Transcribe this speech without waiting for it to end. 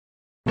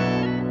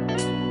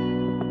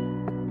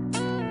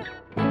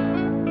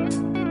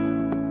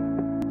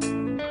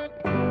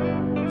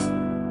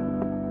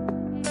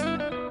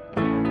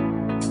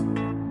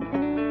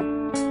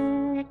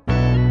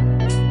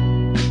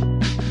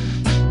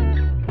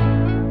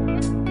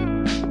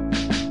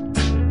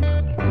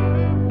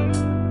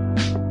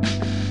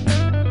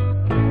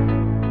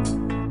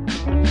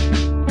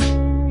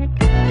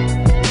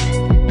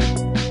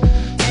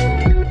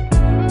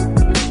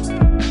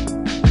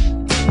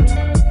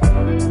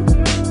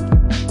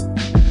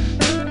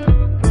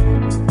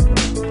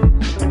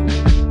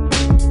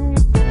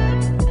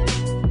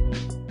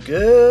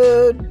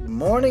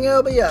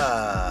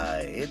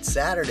LBI. It's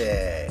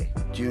Saturday,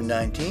 June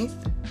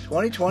 19th,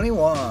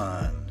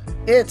 2021.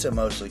 It's a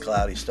mostly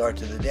cloudy start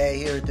to the day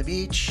here at the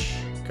beach.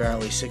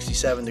 Currently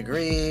 67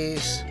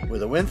 degrees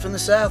with a wind from the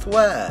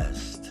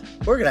southwest.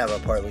 We're going to have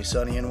a partly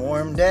sunny and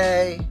warm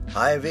day.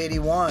 High of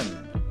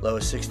 81. Low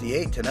of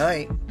 68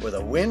 tonight with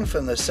a wind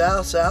from the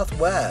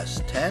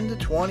south-southwest, 10 to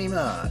 20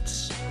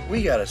 knots.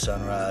 We got a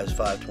sunrise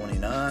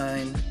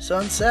 5:29,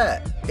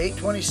 sunset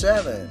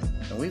 8:27,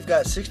 and we've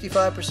got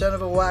 65%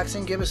 of a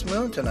waxing gibbous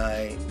moon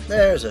tonight.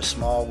 There's a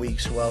small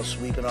weak swell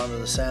sweeping onto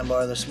the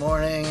sandbar this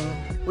morning.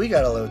 We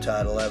got a low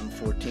tide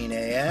 11:14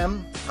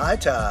 a.m., high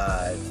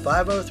tide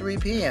 5:03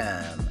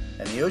 p.m.,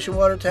 and the ocean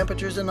water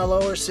temperature's in the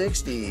lower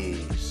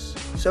 60s.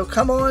 So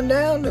come on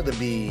down to the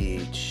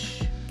beach.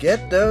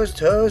 Get those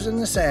toes in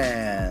the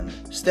sand.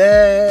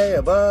 Stay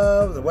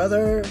above the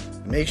weather.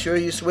 Make sure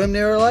you swim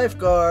near a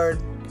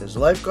lifeguard, because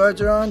lifeguards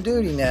are on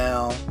duty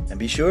now. And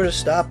be sure to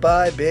stop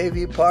by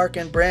Bayview Park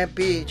and Brant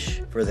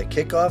Beach for the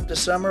kickoff to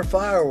summer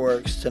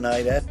fireworks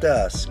tonight at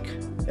dusk.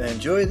 And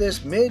enjoy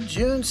this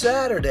mid-June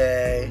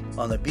Saturday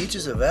on the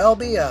beaches of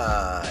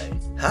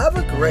LBI. Have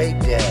a great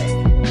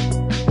day.